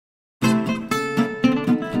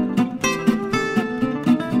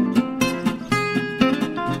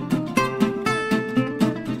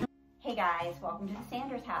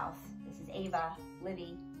Ava,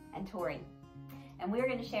 Libby, and Tori. And we're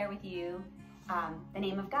going to share with you the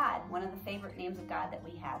name of God, one of the favorite names of God that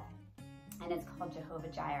we have. And it's called Jehovah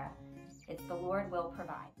Jireh. It's the Lord will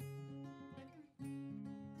provide.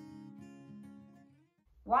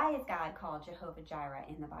 Why is God called Jehovah Jireh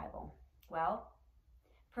in the Bible? Well,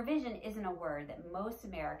 provision isn't a word that most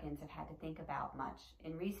Americans have had to think about much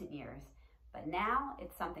in recent years, but now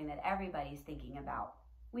it's something that everybody's thinking about.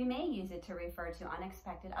 We may use it to refer to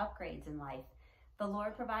unexpected upgrades in life. The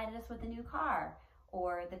Lord provided us with a new car,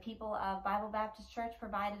 or the people of Bible Baptist Church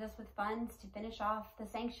provided us with funds to finish off the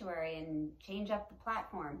sanctuary and change up the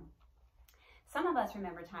platform. Some of us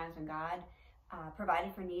remember times when God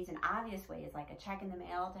provided for needs in obvious ways, like a check in the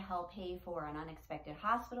mail to help pay for an unexpected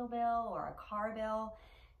hospital bill or a car bill.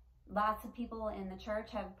 Lots of people in the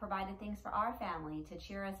church have provided things for our family to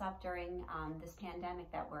cheer us up during this pandemic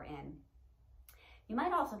that we're in. You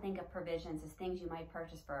might also think of provisions as things you might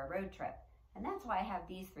purchase for a road trip. And that's why I have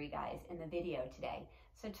these three guys in the video today.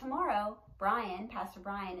 So tomorrow, Pastor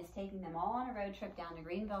Brian, is taking them all on a road trip down to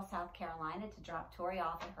Greenville, South Carolina to drop Tori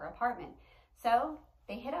off at her apartment. So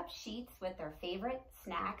they hit up sheets with their favorite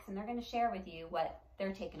snacks, and they're going to share with you what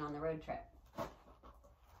they're taking on the road trip.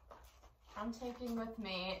 I'm taking with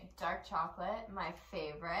me dark chocolate, my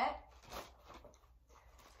favorite.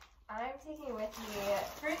 I'm taking with me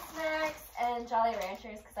fruit snacks and Jolly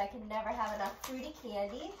Ranchers because I can never have enough fruity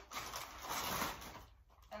candy.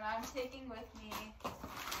 And I'm taking with me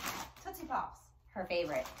Tootsie Pops. Her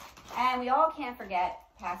favorite. And we all can't forget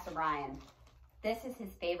Pastor Brian. This is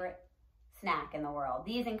his favorite snack in the world.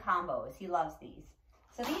 These in combos. He loves these.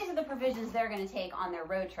 So these are the provisions they're going to take on their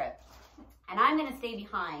road trip. And I'm going to stay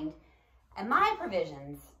behind. And my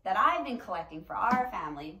provisions that I've been collecting for our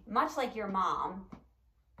family, much like your mom,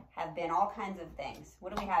 have been all kinds of things.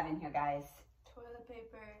 What do we have in here, guys? Toilet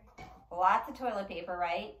paper. Lots of toilet paper,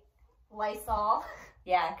 right? Lysol.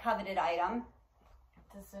 Yeah, coveted item.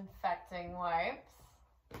 Disinfecting wipes.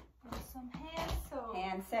 Some hand soap.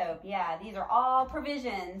 Hand soap, yeah. These are all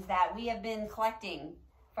provisions that we have been collecting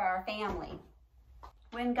for our family.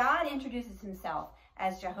 When God introduces himself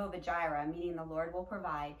as Jehovah Jireh, meaning the Lord will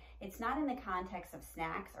provide, it's not in the context of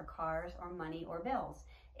snacks or cars or money or bills.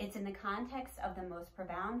 It's in the context of the most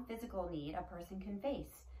profound physical need a person can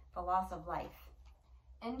face, the loss of life.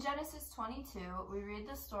 In Genesis 22, we read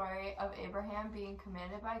the story of Abraham being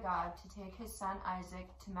commanded by God to take his son Isaac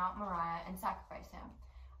to Mount Moriah and sacrifice him.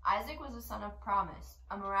 Isaac was a son of promise,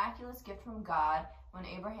 a miraculous gift from God when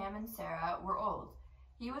Abraham and Sarah were old.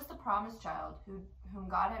 He was the promised child whom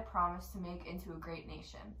God had promised to make into a great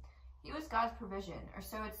nation. He was God's provision, or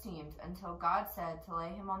so it seemed, until God said to lay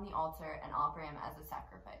him on the altar and offer him as a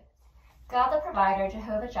sacrifice. God the provider,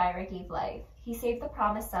 Jehovah Jireh, gave life. He saved the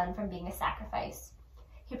promised son from being a sacrifice.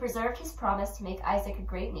 He preserved his promise to make Isaac a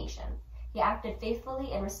great nation. He acted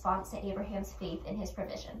faithfully in response to Abraham's faith in his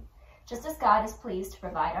provision. Just as God is pleased to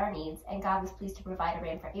provide our needs, and God was pleased to provide a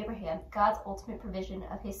ram for Abraham, God's ultimate provision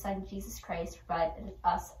of his son Jesus Christ provided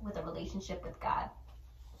us with a relationship with God.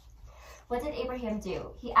 What did Abraham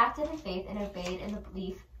do? He acted in faith and obeyed in the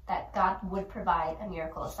belief that God would provide a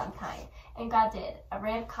miracle of some kind. And God did, a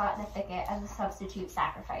ram caught in a thicket as a substitute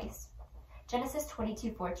sacrifice. Genesis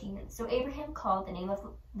 22:14. So Abraham called the name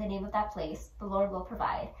of that place, the Lord will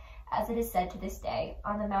provide. As it is said to this day,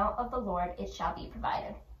 on the mount of the Lord it shall be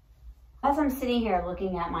provided. As I'm sitting here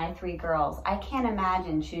looking at my three girls, I can't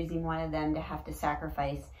imagine choosing one of them to have to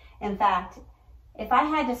sacrifice. In fact, if I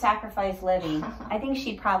had to sacrifice Libby, I think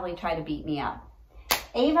she'd probably try to beat me up.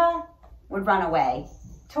 Ava would run away.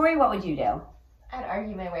 Tori, what would you do? I'd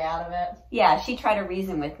argue my way out of it. Yeah, she'd try to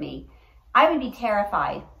reason with me. I would be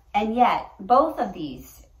terrified. And yet, both of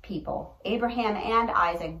these people, Abraham and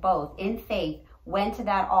Isaac, both in faith, went to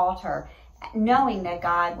that altar, knowing that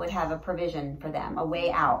God would have a provision for them, a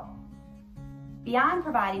way out. Beyond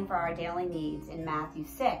providing for our daily needs in Matthew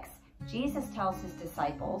 6, Jesus tells his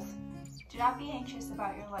disciples, Do not be anxious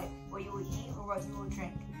about your life, what you will eat or what you will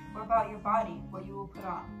drink, or about your body, what you will put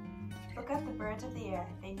on. Look at the birds of the air.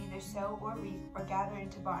 They neither sow or reap or gather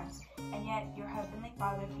into barns, and yet your heavenly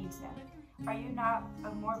Father feeds them. Are you not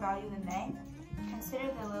of more value than they? Consider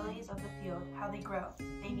the lilies of the field, how they grow.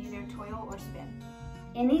 They neither toil or spin.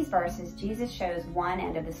 In these verses, Jesus shows one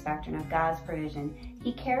end of the spectrum of God's provision.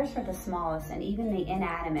 He cares for the smallest and even the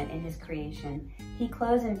inanimate in his creation. He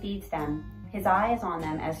clothes and feeds them. His eye is on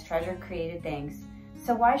them as treasured created things.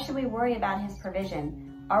 So why should we worry about his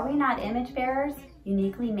provision? Are we not image bearers,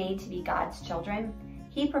 uniquely made to be God's children?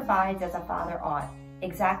 He provides as a father ought,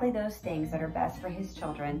 exactly those things that are best for his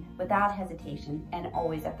children, without hesitation and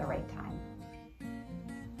always at the right time.